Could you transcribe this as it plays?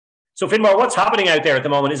So Finbarr, what's happening out there at the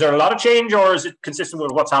moment? Is there a lot of change, or is it consistent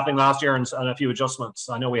with what's happening last year and a few adjustments?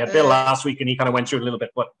 I know we had Bill last week and he kind of went through it a little bit,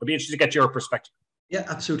 but it'd be interesting to get your perspective. Yeah,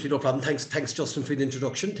 absolutely, no problem. Thanks, Justin, for the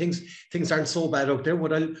introduction. Things aren't so bad out there.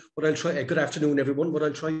 What I'll try. Good afternoon, everyone. What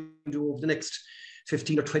I'll try and do over the next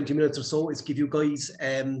 15 or 20 minutes or so is give you guys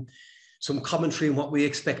some commentary on what we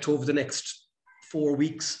expect over the next 4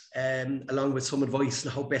 weeks, along with some advice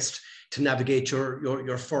on how best to navigate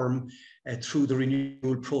your firm through the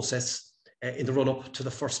renewal process in the run-up to the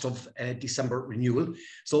 1st of December renewal.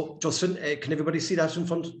 So, Justin, can everybody see that in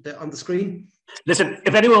front on the screen? Listen,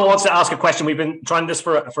 if anyone wants to ask a question, we've been trying this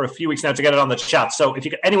for a few weeks now to get it on the chat. So if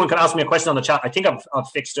anyone can ask me a question on the chat, I think I've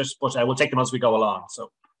fixed it, but we'll take them as we go along.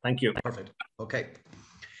 So thank you. Perfect.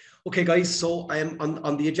 Okay, guys. So I am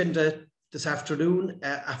on the agenda this afternoon.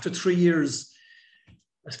 After 3 years,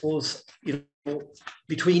 I suppose,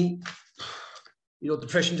 between, the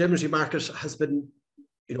professional indemnity market has been,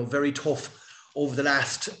 very tough over the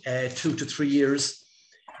last 2 to 3 years.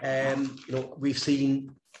 We've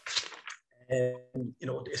seen,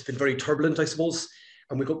 it's been very turbulent, I suppose,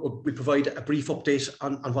 and we provide a brief update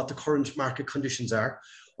on what the current market conditions are.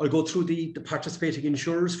 I'll go through the participating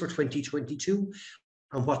insurers for 2022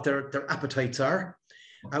 and what their appetites are.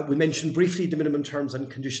 We mentioned briefly the minimum terms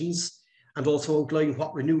and conditions, and also outline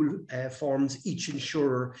what renewal forms each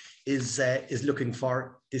insurer is looking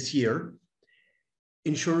for this year.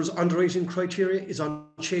 Insurers' underwriting criteria is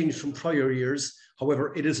unchanged from prior years.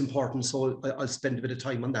 However, it is important, so I'll spend a bit of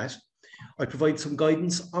time on that. I provide some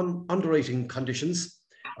guidance on underwriting conditions,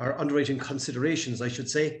 or underwriting considerations, I should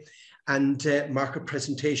say, and market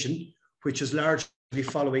presentation, which is largely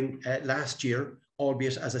following last year,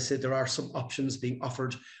 albeit, as I said, there are some options being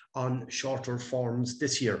offered on shorter forms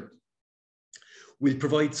this year. We'll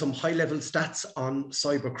provide some high-level stats on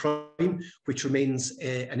cybercrime, which remains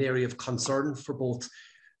an area of concern for both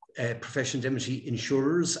professional indemnity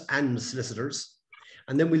insurers and solicitors.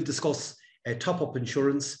 And then we'll discuss top-up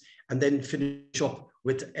insurance, and then finish up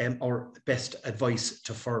with our best advice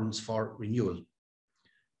to firms for renewal.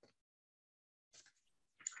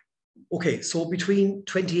 Okay, so between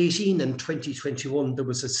 2018 and 2021, there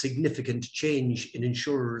was a significant change in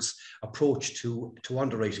insurers' approach to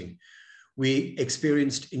underwriting. We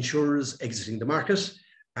experienced insurers exiting the market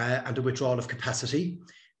and a withdrawal of capacity.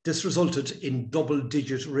 This resulted in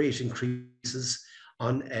double-digit rate increases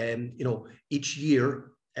on each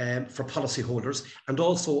year for policyholders, and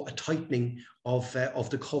also a tightening of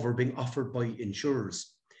the cover being offered by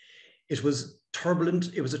insurers. It was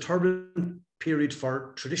turbulent. It was a turbulent period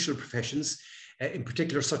for traditional professions, in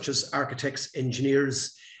particular, such as architects,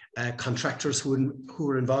 engineers, contractors who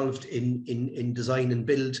were involved in design and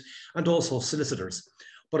build, and also solicitors.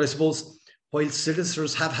 But I suppose, while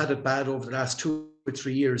solicitors have had it bad over the last 2 or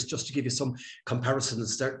 3 years, just to give you some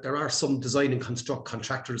comparisons, there are some design and construct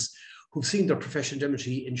contractors who've seen their professional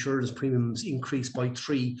indemnity insurance premiums increase by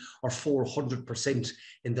 300% or 400%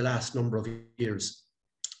 in the last number of years.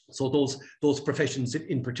 So those professions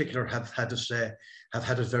in particular have had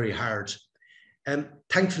it very hard.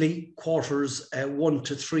 Thankfully, quarters 1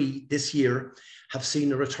 to 3 this year have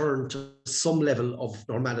seen a return to some level of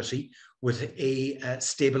normality, with a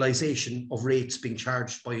stabilisation of rates being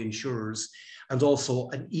charged by insurers, and also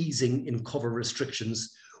an easing in cover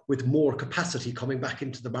restrictions, with more capacity coming back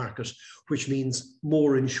into the market, which means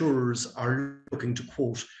more insurers are looking to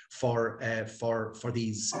quote for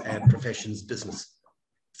these professions' business.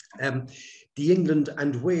 The England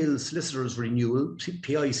and Wales solicitors renewal,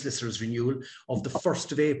 PII solicitors renewal of the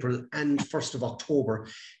 1st of April and 1st of October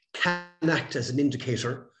can act as an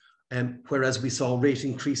indicator, whereas we saw rate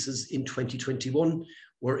increases in 2021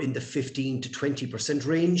 were in the 15 to 20%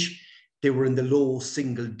 range. They were in the low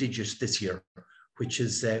single digits this year, which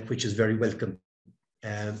is very welcome,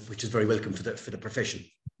 for the profession.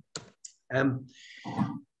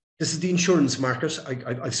 This is the insurance market.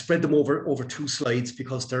 I've spread them over 2 slides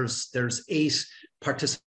because there's 8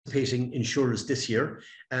 participating insurers this year,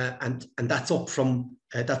 and that's up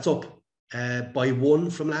by 1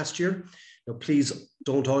 from last year. Now, please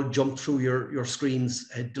don't all jump through your screens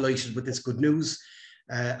delighted with this good news,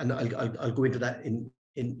 and I'll go into that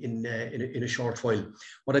in a short while.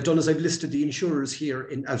 What I've done is I've listed the insurers here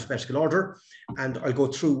in alphabetical order, and I'll go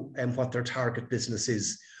through what their target business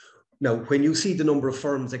is. Now, when you see the number of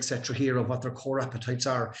firms, etc., here, and what their core appetites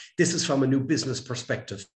are, this is from a new business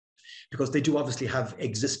perspective, because they do obviously have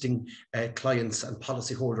existing clients and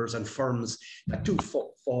policyholders and firms that do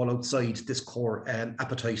fall outside this core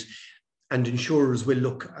appetite, and insurers will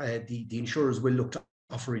look. The insurers will look to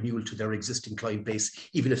offer renewal to their existing client base,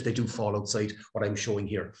 even if they do fall outside what I'm showing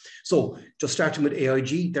here. So just starting with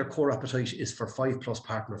AIG, their core appetite is for 5+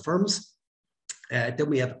 partner firms. Then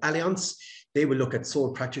we have Allianz. They will look at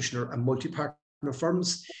sole practitioner and multi-partner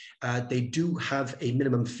firms. They do have a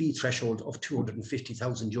minimum fee threshold of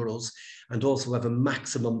 €250,000 and also have a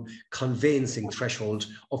maximum conveyancing threshold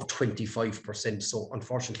of 25%. So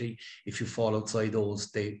unfortunately, if you fall outside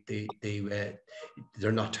those, they're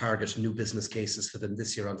not target new business cases for them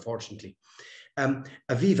this year, unfortunately.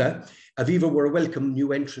 Aviva were a welcome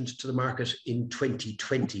new entrant to the market in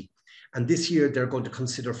 2020. And this year, they're going to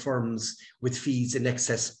consider firms with fees in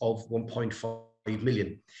excess of 1.5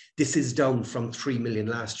 million. This is down from 3 million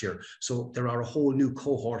last year. So there are a whole new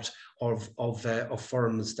cohort of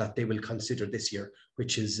firms that they will consider this year,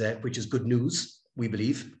 which is good news, we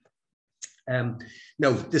believe.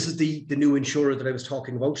 Now, this is the new insurer that I was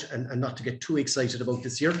talking about, and not to get too excited about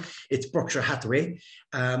this year, it's Berkshire Hathaway.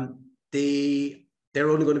 They're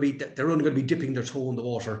only going to be dipping their toe in the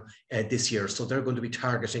water this year. So they're going to be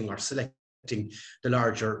targeting or selecting the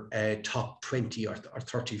larger top 20 or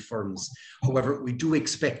 30 firms. However, we do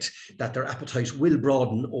expect that their appetite will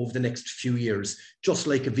broaden over the next few years, just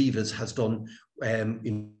like Aviva's has done,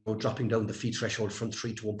 dropping down the fee threshold from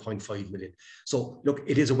 3 to 1.5 million. So look,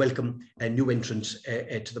 it is a welcome new entrant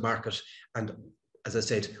to the market. And as I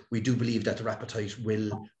said, we do believe that their appetite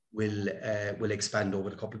will expand over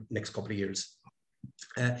the next couple of years.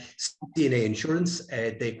 CNA Insurance,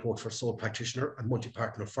 they quote for sole practitioner and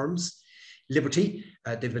multi-partner firms. Liberty,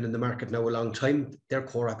 they've been in the market now a long time. Their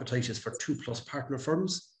core appetite is for 2+ partner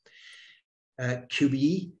firms.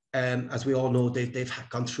 QBE, as we all know, they've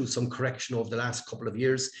gone through some correction over the last couple of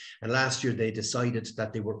years. And last year, they decided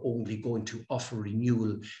that they were only going to offer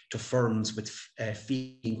renewal to firms with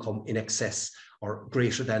fee income in excess or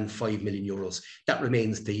greater than €5 million. That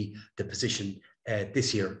remains the position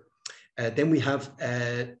this year. Then we have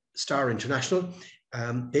Star International.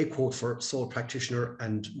 They quote for sole practitioner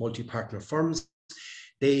and multi-partner firms.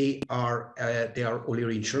 They are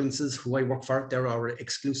Leary Insurances, who I work for. They're our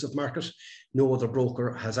exclusive market. No other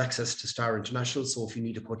broker has access to Star International. So if you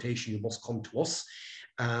need a quotation, you must come to us.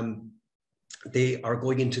 They are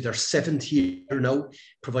going into their 7th year now,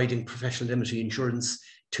 providing professional indemnity insurance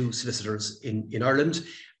to solicitors in Ireland.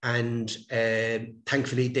 And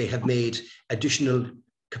thankfully, they have made additional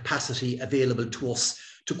capacity available to us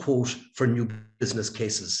to quote for new business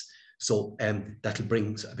cases. So that'll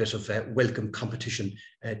bring a bit of welcome competition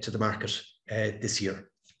to the market this year.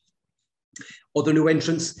 Other new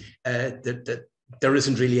entrants, there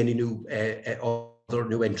isn't really any new other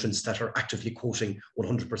new entrants that are actively quoting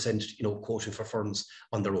 100%, quoting for firms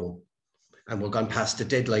on their own. And we're gone past the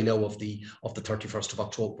deadline now of the 31st of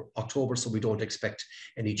October, so we don't expect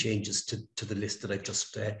any changes to the list that I've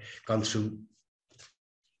just gone through.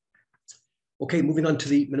 Okay, moving on to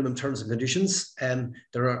the minimum terms and conditions.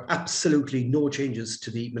 There are absolutely no changes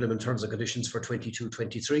to the minimum terms and conditions for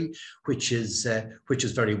 22-23, which is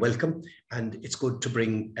very welcome, and it's good to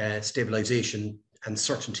bring stabilisation and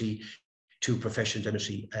certainty to professional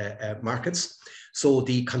indemnity markets. So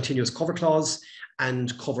the continuous cover clause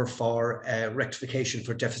and cover for rectification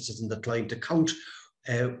for deficits in the client account,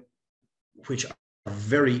 which are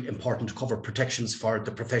very important cover protections for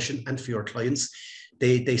the profession and for your clients.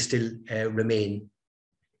 They still remain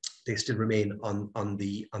on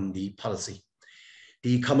the policy.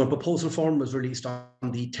 The common proposal form was released on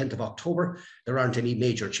the 10th of October. There aren't any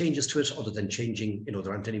major changes to it, other than changing,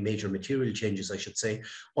 there aren't any major material changes, I should say,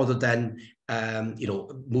 other than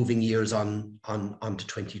moving years on to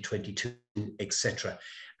 2022, etc.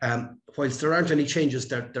 Whilst there aren't any changes,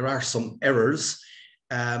 there are some errors,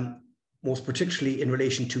 most particularly in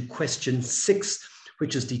relation to question 6,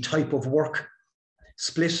 which is the type of work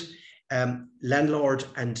split. Landlord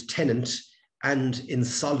and tenant and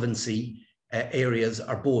insolvency areas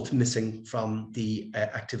are both missing from the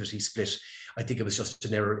activity split. I think it was just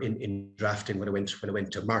an error in drafting when I went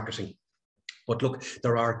to marketing. But look,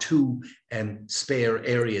 there are 2 spare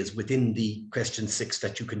areas within the question 6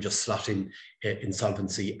 that you can just slot in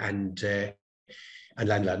insolvency and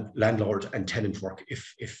landlord and tenant work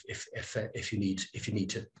if you need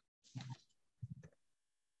to.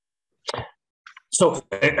 So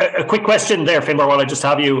a quick question there, Finbarr, while I just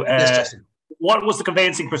have you. Yes, Justin. What was the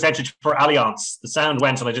conveyancing percentage for Allianz? The sound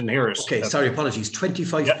went and I didn't hear it. Okay, sorry, apologies.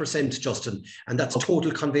 25%, Justin, and that's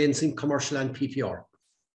total conveyancing, commercial and PPR.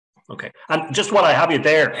 Okay, and just while I have you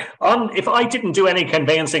there, if I didn't do any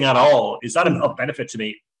conveyancing at all, is that of benefit to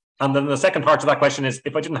me? And then the second part of that question is,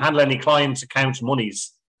 if I didn't handle any client account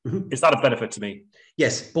monies, is that a benefit to me?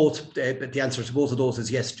 Yes, both. But the answer to both of those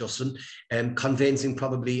is yes, Justin. Conveyancing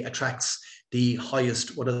probably attracts the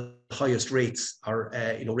highest, one of the highest rates or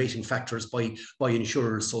rating factors by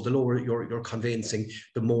insurers. So the lower your conveyancing,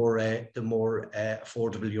 the more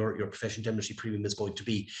affordable your professional indemnity premium is going to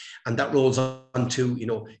be, and that rolls on to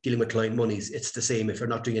dealing with client monies. It's the same if you're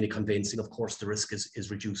not doing any conveyancing. Of course, the risk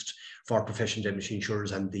is reduced for professional indemnity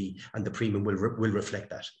insurers, and the premium will reflect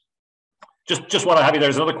that. Just while I have you,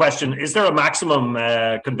 there's another question. Is there a maximum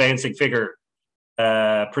conveyancing figure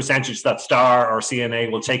percentage that Star or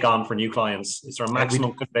CNA will take on for new clients? Is there a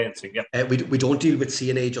maximum conveyancing? Yeah. We don't deal with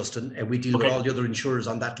CNA, Justin, and we deal with all the other insurers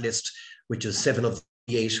on that list, which is 7 of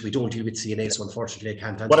the 8. We don't deal with CNA, so unfortunately I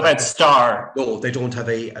can't answer. What about Star? No, they don't have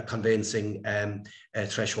a conveyancing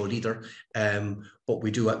threshold either. But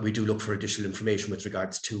we do look for additional information with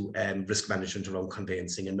regards to risk management around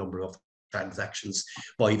conveyancing and number of transactions,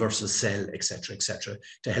 buy versus sell, etc.,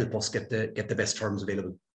 to help us get the best terms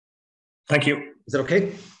available. Thank you. Is that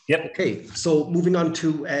okay? Yep. Okay, so moving on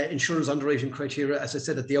to insurers' underwriting criteria. As I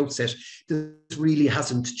said at the outset, this really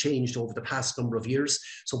hasn't changed over the past number of years.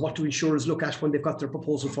 So what do insurers look at when they've got their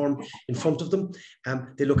proposal form in front of them?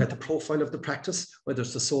 They look at the profile of the practice, whether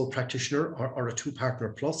it's the sole practitioner or a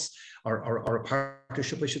 2-partner plus, or a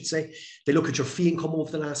partnership, I should say. They look at your fee income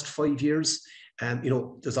over the last 5 years.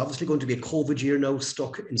 There's obviously going to be a COVID year now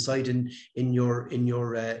stuck inside in your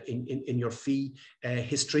fee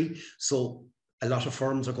history. So a lot of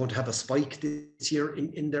firms are going to have a spike this year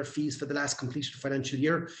in their fees for the last completed financial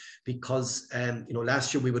year, because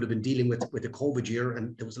last year we would have been dealing with a COVID year,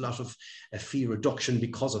 and there was a lot of fee reduction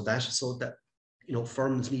because of that. So that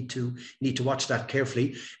firms need to watch that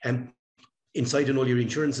carefully. Inside in all your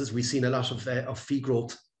insurances, we've seen a lot of fee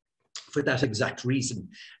growth for that exact reason,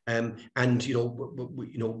 and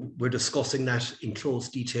we're discussing that in close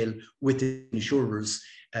detail with the insurers,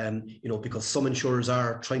 because some insurers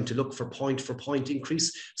are trying to look for point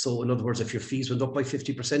increase. So in other words, if your fees went up by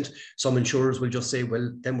 50%, some insurers will just say,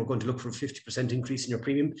 well, then we're going to look for a 50% increase in your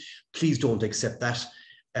premium. Please don't accept that.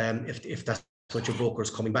 If that's what your broker is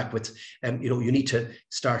coming back with, you need to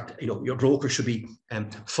start, your broker should be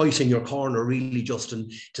fighting your corner, really, Justin,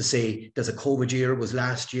 to say there's a COVID year, was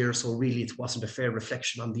last year, so really it wasn't a fair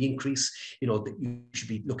reflection on the increase. You should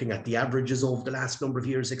be looking at the averages over the last number of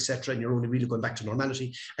years, etc., and you're only really going back to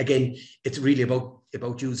normality. Again, it's really about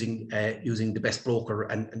using the best broker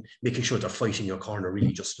and making sure they're fighting your corner,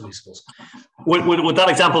 really, Justin, I suppose. Would that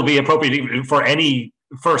example be appropriate for any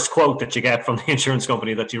first quote that you get from the insurance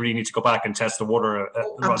company, that you really need to go back and test the water?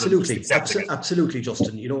 Absolutely,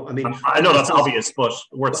 Justin. I know that's obvious, but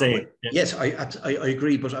worth saying. Yes, I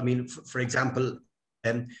agree. But for example,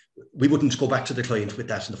 we wouldn't go back to the client with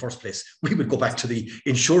that in the first place. We would go back to the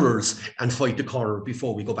insurers and fight the corner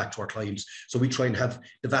before we go back to our clients. So we try and have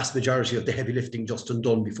the vast majority of the heavy lifting just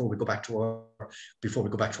done before we go back to our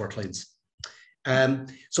clients.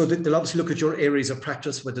 So they'll obviously look at your areas of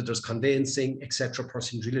practice, whether there's conveyancing, etc.,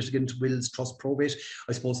 personal litigant, wills, trust, probate.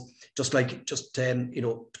 I suppose just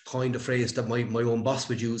to coin the phrase that my own boss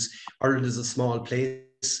would use, Ireland is a small place.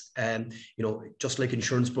 Just like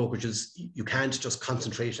insurance brokerages, you can't just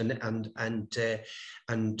concentrate and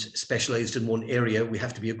specialised in one area. We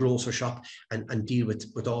have to be a grocer shop and deal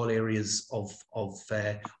with all areas of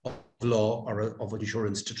law or of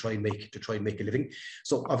insurance to try and make a living.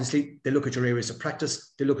 So obviously they look at your areas of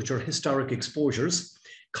practice, they look at your historic exposures,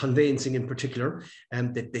 conveyancing in particular,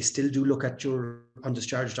 and they still do look at your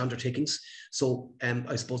undischarged undertakings. So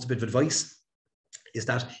I suppose a bit of advice is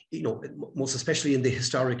that, most especially in the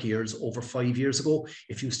historic years over 5 years ago,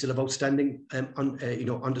 if you still have outstanding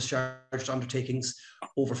undischarged undertakings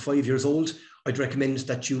over 5 years old, I'd recommend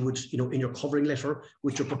that you would, in your covering letter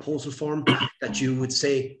with your proposal form, that you would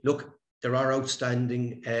say, look, there are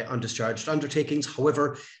outstanding undischarged undertakings.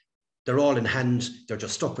 However, they're all in hand, they're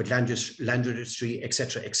just stuck with land registry,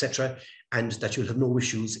 etc., and that you'll have no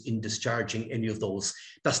issues in discharging any of those.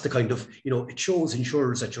 That's the kind of, it shows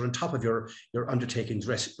insurers that you're on top of your undertakings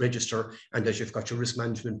register, and that you've got your risk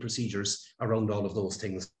management procedures around all of those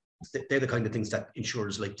things. They're the kind of things that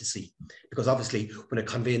insurers like to see, because obviously when a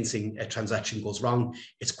conveyancing transaction goes wrong,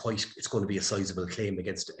 it's going to be a sizable claim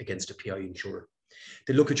against a PI insurer.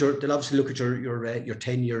 They'll obviously look at your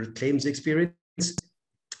 10-year claims experience.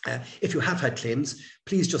 If you have had claims,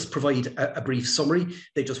 please just provide a brief summary.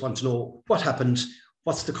 They just want to know what happened,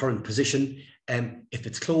 what's the current position, if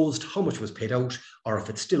it's closed, how much was paid out, or if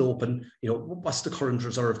it's still open, what's the current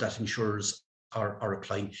reserve that insurers are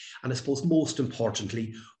applying. And I suppose most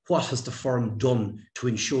importantly, what has the firm done to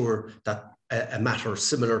ensure that a matter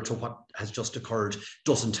similar to what has just occurred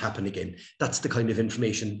doesn't happen again. That's the kind of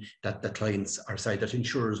information that the clients that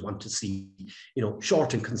insurers want to see,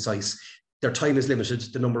 short and concise. their time is limited.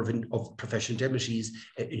 The number of professional indemnities,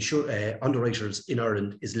 underwriters in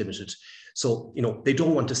Ireland is limited. So, they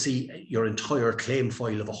don't want to see your entire claim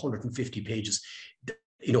file of 150 pages.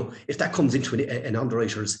 If that comes into an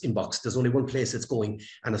underwriter's inbox, there's only one place it's going,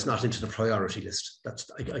 and it's not into the priority list.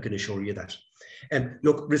 I can assure you that. And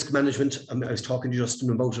look, risk management, I was talking to Justin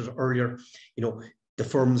about it earlier. The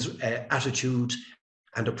firm's attitude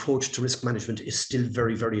and approach to risk management is still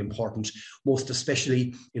very, very important, most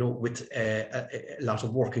especially, with a lot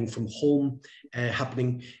of working from home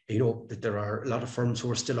happening. That there are a lot of firms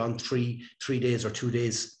who are still on three days or 2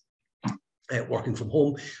 days working from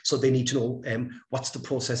home. So they need to know what's the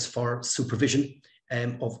process for supervision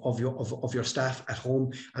of your staff at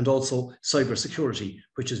home, and also cybersecurity,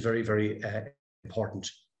 which is very, very important.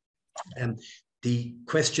 The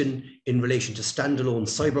question in relation to standalone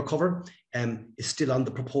cyber cover is still on the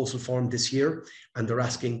proposal form this year, and they're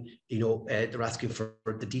asking, for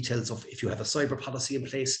the details of if you have a cyber policy in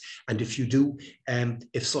place, and if you do,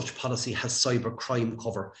 if such policy has cyber crime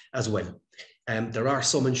cover as well. There are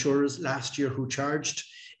some insurers last year who charged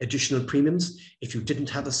additional premiums if you didn't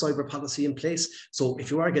have a cyber policy in place. So if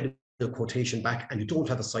you are getting a quotation back and you don't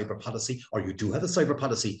have a cyber policy, or you do have a cyber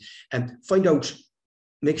policy, find out.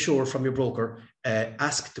 Make sure from your broker,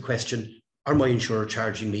 ask the question, are my insurer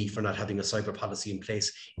charging me for not having a cyber policy in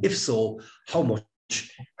place? If so, how much?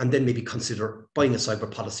 And then maybe consider buying a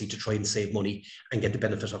cyber policy to try and save money and get the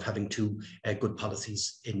benefit of having two good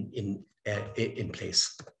policies in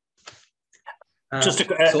place. Just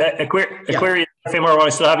a query, Finbarr, while I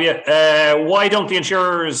still have you. Why don't the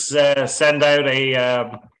insurers send out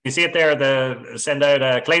you see it there, send out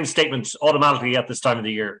a claim statement automatically at this time of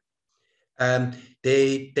the year?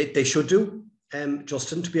 They should do,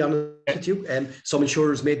 Justin, to be honest with you. Some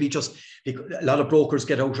insurers maybe just, a lot of brokers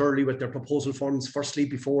get out early with their proposal forms firstly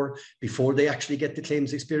before they actually get the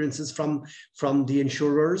claims experiences from the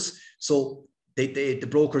insurers. So the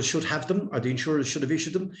brokers should have them, or the insurers should have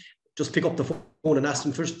issued them. Just pick up the phone and ask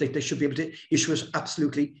them first. They should be able to issue it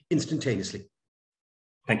absolutely instantaneously.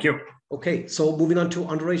 Thank you. Okay, so moving on to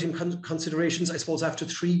underwriting considerations, I suppose after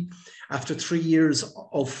three years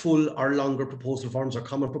of full or longer proposal forms or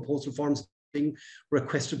common proposal forms being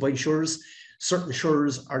requested by insurers, certain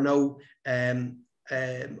insurers are now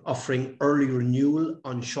offering early renewal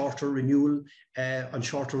on shorter renewal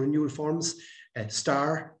forms.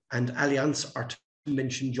 Star and Allianz are to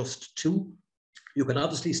mention just two. You can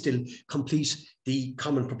obviously still complete the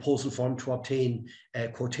common proposal form to obtain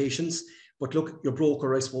quotations. But look, your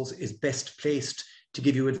broker, I suppose, is best placed to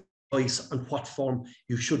give you advice on what form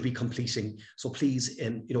you should be completing. So please,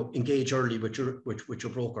 engage early with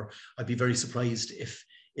your broker. I'd be very surprised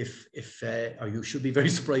or you should be very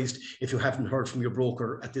surprised if you haven't heard from your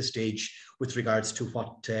broker at this stage with regards to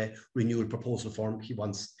what renewal proposal form he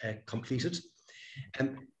wants completed.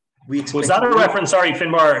 Was that a reference, sorry,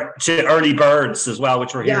 Finbarr, to early birds as well,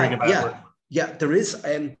 which we're hearing about? Yeah, there is.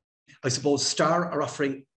 I suppose Star are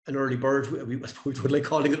offering an early bird. We would like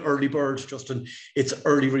calling it early bird, Justin. It's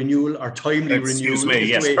early renewal or timely renewal. Excuse me,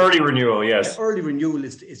 yes, early renewal, yes. Early renewal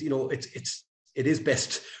is it is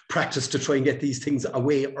best practice to try and get these things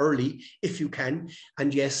away early if you can.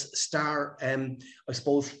 And yes, Star, I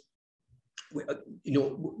suppose,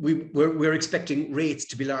 we're expecting rates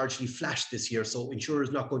to be largely flat this year, so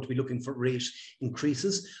insurers not going to be looking for rate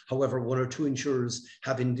increases. However, one or two insurers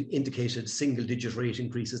have indicated single-digit rate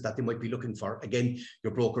increases that they might be looking for. Again,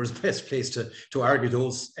 your broker is best placed to argue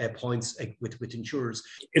those points with insurers.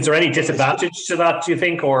 Is there any disadvantage to that, do you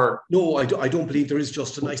think, or no? I don't believe there is,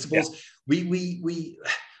 Justin. I suppose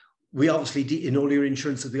we obviously, in all your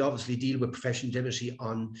insurances, we obviously deal with professional indemnity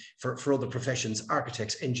for other professions,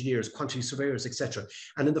 architects, engineers, quantity surveyors, etc.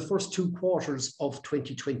 And in the first 2 quarters of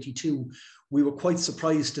 2022, we were quite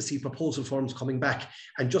surprised to see proposal forms coming back.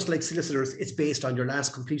 And just like solicitors, it's based on your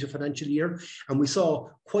last completed financial year. And we saw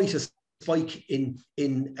quite a spike in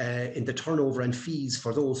the turnover and fees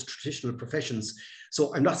for those traditional professions.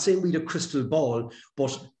 So I'm not saying we had a crystal ball,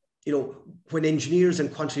 but when engineers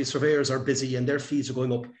and quantity surveyors are busy and their fees are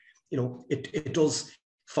going up, it does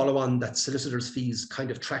follow on that solicitors' fees kind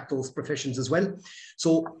of track those professions as well.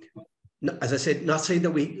 So, as I said, not saying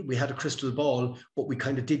that we had a crystal ball, but we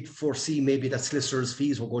kind of did foresee maybe that solicitors'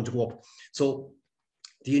 fees were going to go up. So,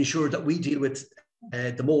 the insurer that we deal with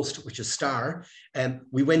the most, which is Star,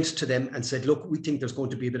 we went to them and said, look, we think there's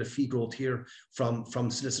going to be a bit of fee growth here from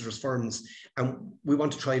solicitors' firms, and we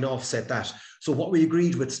want to try and offset that. So, what we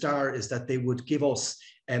agreed with Star is that they would give us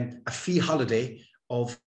a fee holiday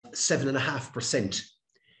of 7.5%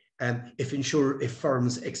 if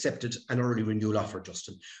firms accepted an early renewal offer,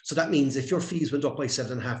 Justin. So that means if your fees went up by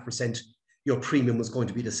 7.5%, your premium was going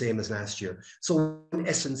to be the same as last year. So in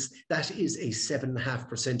essence, that is a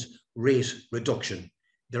 7.5% rate reduction.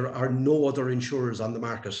 There are no other insurers on the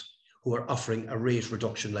market who are offering a rate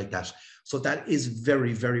reduction like that. So that is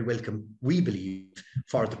very, very welcome, we believe,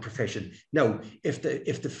 for the profession. Now, if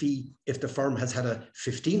the firm has had a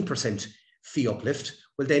 15% fee uplift,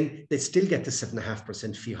 well, then they still get the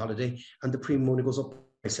 7.5% fee holiday, and the premium only goes up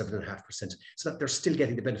by 7.5%, so that they're still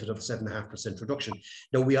getting the benefit of a 7.5% reduction.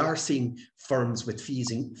 Now, we are seeing firms with fee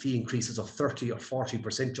increases of 30 or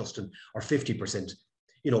 40%, Justin, or 50%.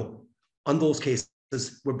 You know, on those cases,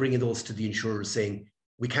 we're bringing those to the insurers, saying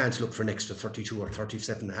we can't look for an extra 32 or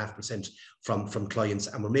 37.5% from clients,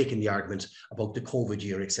 and we're making the argument about the COVID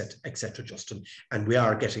year, etc., Justin. And we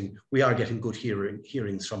are getting good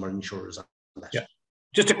hearings from our insurers on that. Yeah.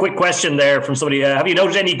 Just a quick question there from somebody. Have you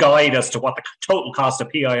noted any guide as to what the total cost of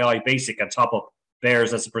PII basic and top up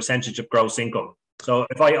bears as a percentage of gross income? So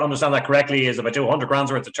if I understand that correctly, is if I do 100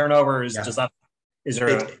 grand's worth of turnover, is there?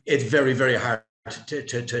 It's very, very hard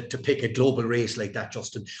to pick a global rate like that,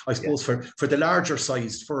 Justin. I suppose for the larger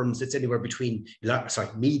sized firms, it's anywhere between,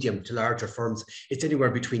 medium to larger firms, it's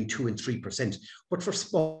anywhere between 2 and 3%. But for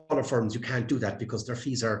smaller firms, you can't do that because their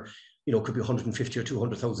fees are, could be 150 or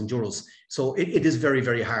 200,000 euros. So it is very,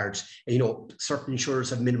 very hard. Certain insurers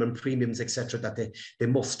have minimum premiums, etc., that they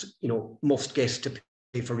must get to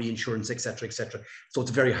pay for reinsurance, etc., etc. So it's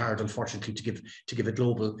very hard, unfortunately, to give a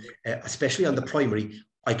global, especially on the primary.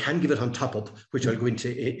 I can give it on top up, which I'll go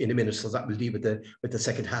into in a minute. So that will deal with the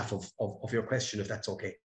second half of your question, if that's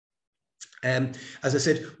okay. As I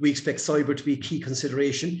said, we expect cyber to be a key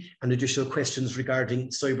consideration, and additional questions regarding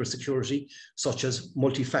cyber security, such as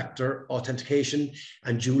multi-factor authentication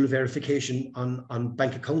and dual verification on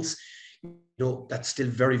bank accounts. That's still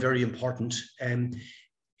very, very important.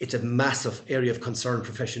 It's a massive area of concern for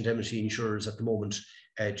professional indemnity insurers at the moment,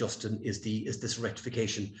 Justin, is this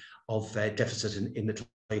rectification of deficit in the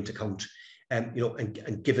client account. And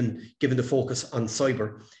given the focus on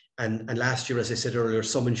cyber, and last year, as I said earlier,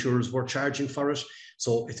 some insurers were charging for it.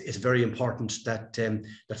 So it's very important that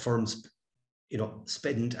that firms,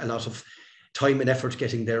 spend a lot of time and effort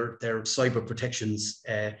getting their cyber protections,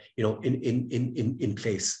 in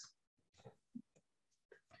place.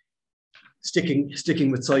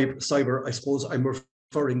 Sticking with cyber, I suppose I'm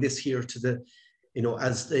referring this here to the,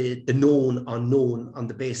 as the known unknown, on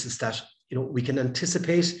the basis that, we can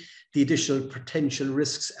anticipate the additional potential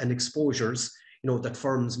risks and exposures, that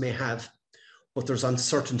firms may have, but there's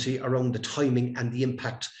uncertainty around the timing and the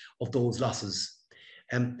impact of those losses.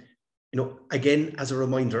 Again, as a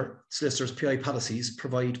reminder, solicitors' PI policies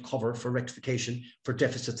provide cover for rectification for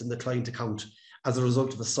deficits in the client account as a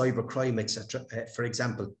result of a cyber crime, etc., for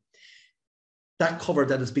example. That cover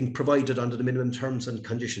that is being provided under the minimum terms and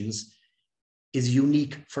conditions is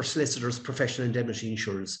unique for solicitors' professional indemnity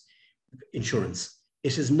insurance.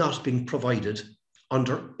 It is not being provided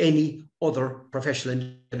under any other professional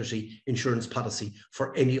indemnity insurance policy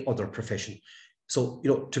for any other profession. So,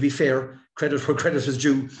 to be fair, credit where credit is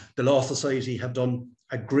due, the Law Society have done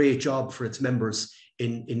a great job for its members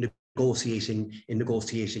in negotiating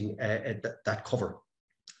that cover.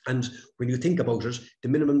 And when you think about it, the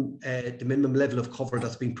minimum level of cover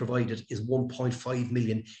that's being provided is 1.5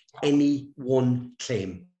 million, any one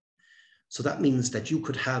claim. So that means that you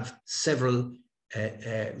could have several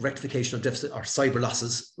rectification of deficit or cyber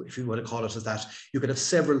losses, if you want to call it as that. You could have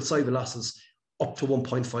several cyber losses up to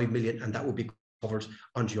 1.5 million, and that would be covered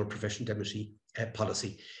under your professional indemnity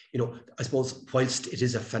policy. I suppose whilst it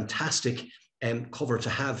is a fantastic cover to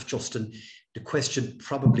have, Justin, the question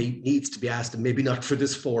probably needs to be asked, and maybe not for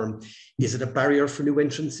this forum, is it a barrier for new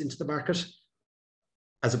entrants into the market?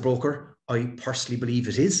 As a broker, I personally believe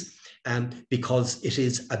it is, because it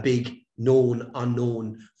is a big known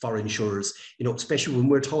unknown for insurers, especially when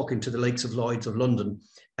we're talking to the likes of Lloyd's of London.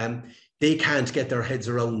 They can't get their heads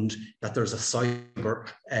around that there's a cyber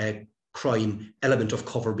crime element of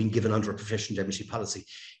cover being given under a professional indemnity policy.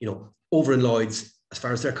 Over in Lloyd's, as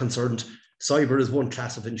far as they're concerned, cyber is one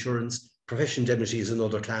class of insurance, professional indemnity is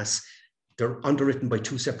another class. They're underwritten by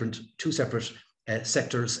two separate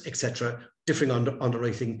sectors, etc., differing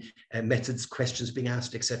underwriting methods, questions being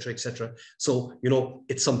asked, etc., etc. So,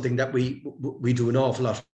 it's something that we do an awful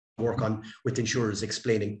lot of work on with insurers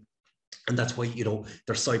explaining. And that's why,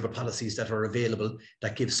 there's cyber policies that are available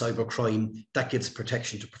that give cyber crime, that gives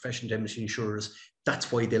protection to professional indemnity insurers.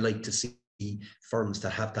 That's why they like to see firms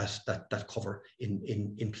that have that cover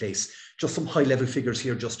in place. Just some high level figures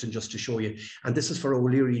here, Justin, just to show you. And this is for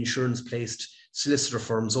Leary insurance placed solicitor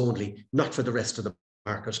firms only, not for the rest of the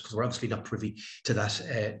market, because we're obviously not privy to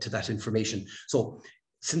that information. So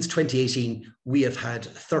since 2018, we have had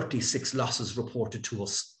 36 losses reported to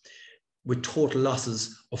us, with total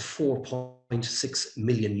losses of 4.6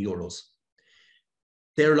 million euros.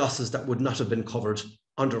 They're losses that would not have been covered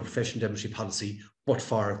under a professional indemnity policy, but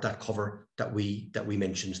for that cover that we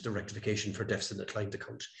mentioned, the rectification for deficit in the client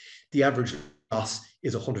account. The average loss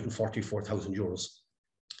is 144,000 euros.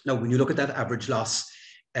 Now, when you look at that average loss,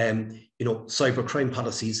 cybercrime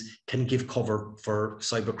policies can give cover for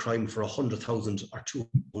cybercrime for 100,000 or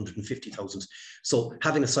 250,000. So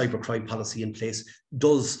having a cybercrime policy in place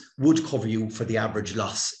would cover you for the average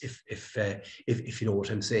loss, if you know what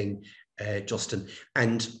I'm saying, Justin.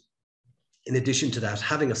 And in addition to that,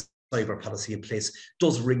 having a cyber policy in place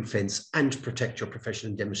does ring fence and protect your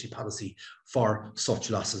professional indemnity policy for such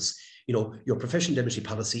losses. Your professional indemnity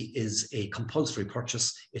policy is a compulsory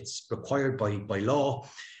purchase. It's required by law.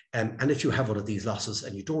 And if you have one of these losses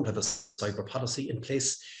and you don't have a cyber policy in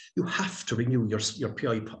place, you have to renew your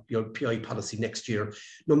PI policy next year,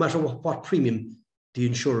 no matter what premium the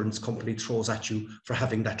insurance company throws at you for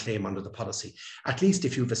having that claim under the policy. At least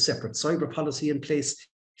if you have a separate cyber policy in place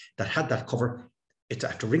that had that cover, it's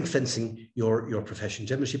after ring fencing your professional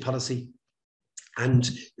indemnity policy. And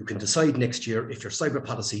you can decide next year if your cyber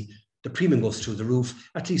policy, the premium goes through the roof,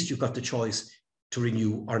 at least you've got the choice to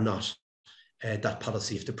renew or not that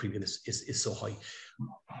policy if the premium is so high.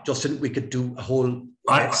 Justin, we could do a whole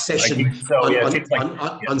session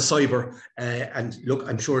on cyber. And look,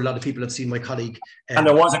 I'm sure a lot of people have seen my colleague. And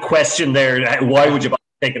there was a question there, why would you buy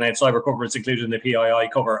taken out cyber cover? It's included in the PII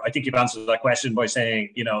cover. I think you've answered that question by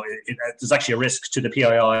saying, there's actually a risk to the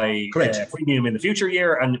PII premium in the future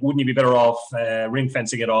year, and wouldn't you be better off ring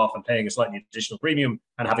fencing it off and paying a slightly additional premium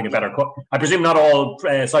and having a better I presume not all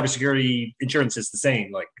cybersecurity insurance is the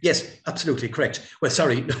same. Yes, absolutely correct. Well,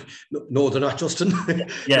 sorry, no, they're not, Justin.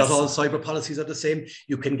 Yes. Not all cyber policies are the same.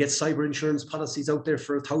 You can get cyber insurance policies out there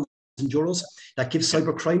for €1,000 that gives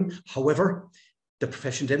cyber crime. However, the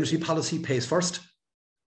professional indemnity policy pays first.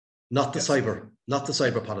 Not the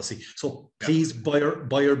cyber policy. So please,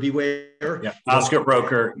 buyer beware. Yeah. Ask your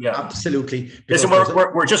broker. Yeah, absolutely. Listen,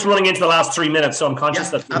 we're just running into the last 3 minutes, so I'm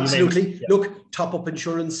conscious that absolutely. Look, top up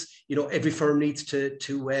insurance. Every firm needs to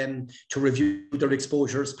review their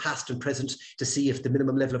exposures, past and present, to see if the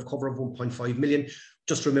minimum level of cover of 1.5 million.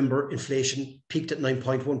 Just remember, inflation peaked at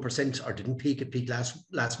 9.1%, or didn't peak. It peaked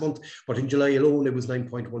last month, but in July alone, it was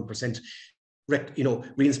 9.1%.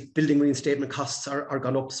 Building reinstatement costs are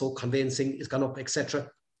gone up, so conveyancing is gone up, etc.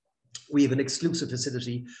 We have an exclusive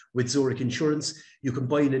facility with Zurich Insurance. You can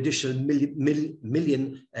buy an additional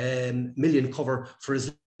million cover for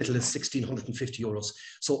as little as €1,650.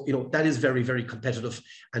 So that is very, very competitive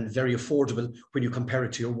and very affordable when you compare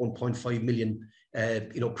it to your 1.5 million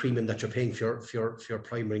premium that you're paying for your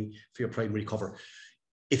primary cover.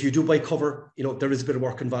 If you do buy cover, there is a bit of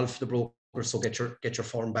work involved for the broker, so get your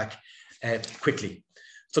form back quickly.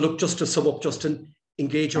 So look, just to sum up, Justin,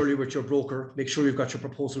 engage early with your broker. Make sure you've got your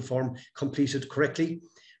proposal form completed correctly.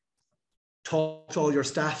 Talk to all your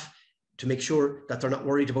staff to make sure that they're not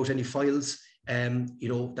worried about any files,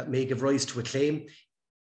 that may give rise to a claim.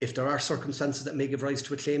 If there are circumstances that may give rise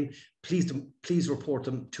to a claim, please report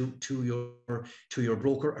them to your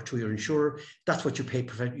broker or to your insurer. That's what you pay.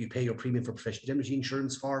 You pay your premium for professional indemnity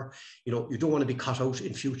insurance for. You don't want to be caught out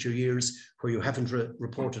in future years where you haven't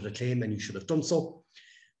reported a claim and you should have done so.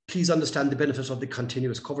 Please understand the benefit of the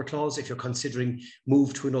continuous cover clause if you're considering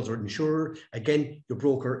move to another insurer. Again, your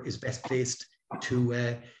broker is best placed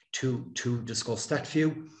to discuss that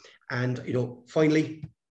view. And finally,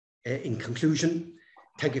 in conclusion,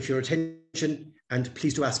 thank you for your attention, and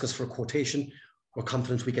please do ask us for a quotation. We're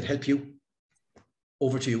confident we can help you.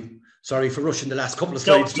 Over to you. Sorry for rushing the last couple of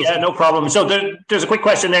slides. No problem. So there's a quick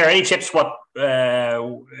question there. Any tips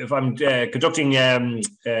if I'm conducting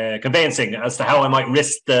conveyancing as to how I might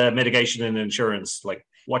risk the mitigation in insurance? Like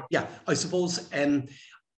what? Yeah, I suppose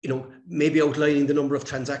maybe outlining the number of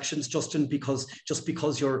transactions, Justin, because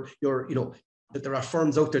you're that there are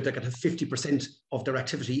firms out there that can have 50% of their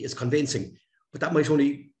activity is conveyancing. But that might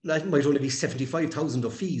only be 75,000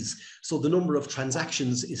 of fees. So the number of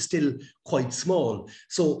transactions is still quite small.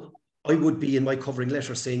 So I would be in my covering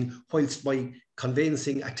letter saying, whilst my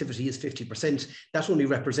conveyancing activity is 50%, that only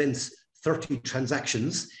represents 30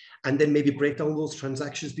 transactions, and then maybe break down those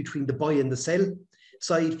transactions between the buy and the sell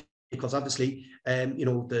side, because obviously,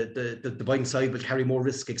 the buying side will carry more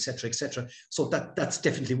risk, etc., etc. So that's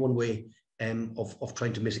definitely one way of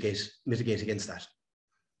trying to mitigate against that.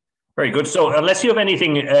 Very good. So unless you have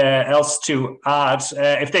anything else to add,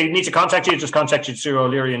 if they need to contact you, just contact you through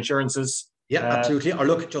Leary Insurances. Yeah, absolutely. Or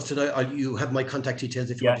look, Justin, you have my contact details.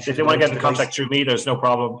 If they want to get in contact through me, there's no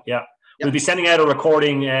problem. Yeah. We'll be sending out a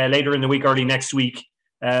recording later in the week, early next week.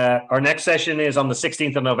 Our next session is on the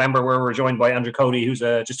 16th of November, where we're joined by Andrew Cody, who's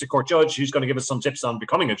a district court judge, who's going to give us some tips on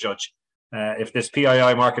becoming a judge. If this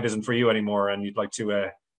PII market isn't for you anymore and you'd like to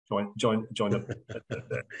join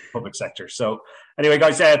the public sector. So anyway,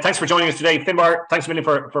 guys, thanks for joining us today. Finbarr, thanks a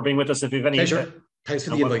million for being with us. If you have any pleasure. Thanks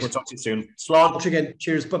for the invite. We'll talk to you soon. Slán. Again.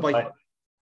 Cheers. Bye-bye. Bye.